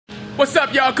What's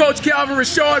up, y'all? Coach Calvin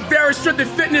Rashard, Verus Strength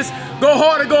Fitness. Go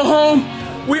hard or go home.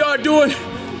 We are doing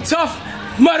tough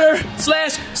mudder /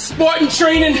 Spartan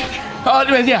training.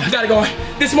 Yeah, I gotta go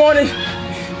this morning.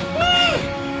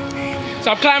 So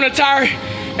I'm climbing the tower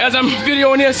as I'm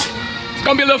videoing this. It's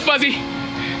gonna be a little fuzzy,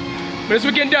 but it's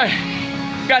getting done.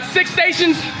 Got 6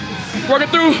 stations working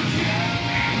through.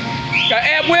 Got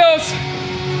ab wheels.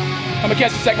 I'm gonna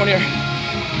catch the second one here.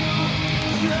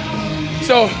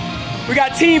 So we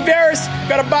got Team Verus,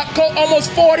 got about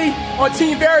almost 40 on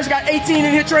Team Verus, got 18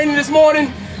 in here training this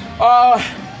morning.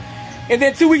 And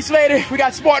then 2 weeks later, we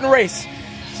got Spartan race.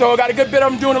 So got a good bit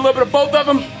of them doing a little bit of both of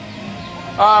them.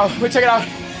 We'll check it out.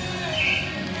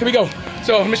 Here we go.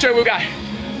 So let me show you what we got.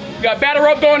 We got battle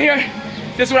rope going here.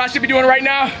 This is what I should be doing right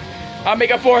now. I'll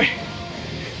make up for it.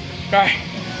 All right.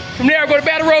 From there, I'll go to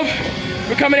battle rope.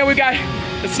 We're coming in, we got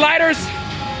the sliders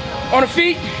on the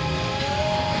feet.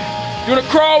 Doing a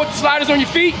crawl with the sliders on your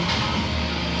feet.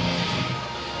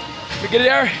 We get it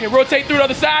there and rotate through the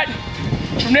other side.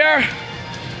 From there,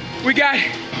 we got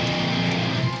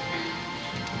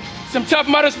some tough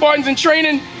mudder Spartans in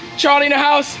training. Charlie in the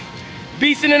house,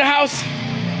 Beastin in the house.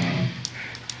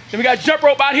 Then we got jump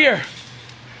rope out here.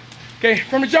 Okay,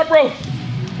 from the jump rope,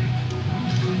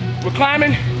 we're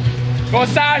climbing, going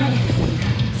side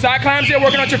climbs here,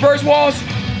 working on traverse walls.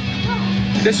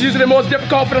 This is usually the most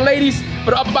difficult for the ladies,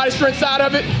 for the upper body strength side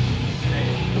of it.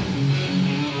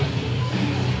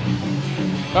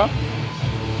 Huh?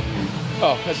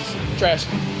 Oh, that's just trash.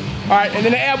 All right, and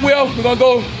then the ab wheel, we're gonna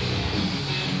go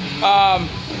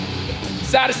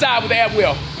side to side with the ab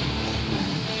wheel.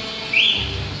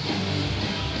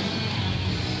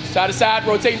 Side to side,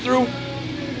 rotating through.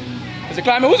 As a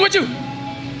climber, who's with you?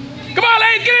 Come on,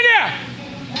 ladies, get in there.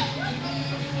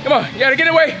 Come on, you gotta get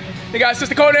away. They got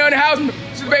Sister Cody in the house,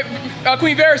 Sister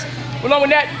Queen Verus. Along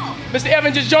with that, Mr.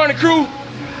 Evan just joined the crew.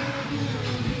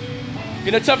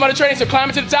 Getting a tough mudder training, so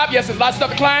climbing to the top. Yes, there's lots of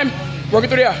stuff to climb. Working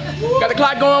through there. Got the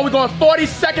clock going. We're going 40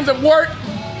 seconds of work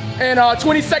and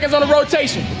 20 seconds on the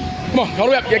rotation. Come on, all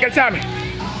the way up. Yeah, got the timing.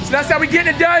 So that's how we're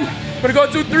getting it done. We're gonna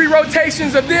go through 3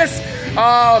 rotations of this.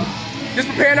 Just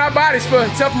preparing our bodies for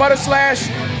tough mudder /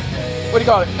 what do you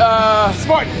call it?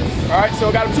 Spartan. All right,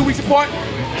 so got them 2 weeks apart.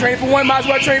 Training for one, might as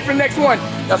well train for the next one.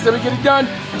 That's how we get it done.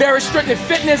 Verus Strength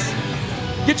Fitness.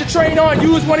 Get your train on.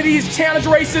 Use one of these challenge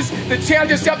races to challenge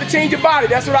yourself to change your body.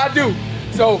 That's what I do.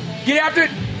 So get after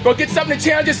it. Go get something to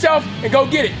challenge yourself and go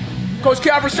get it. Coach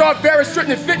Calvin Rashard, Verus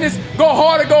Strength Fitness. Go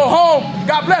hard or go home.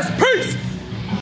 God bless. Peace.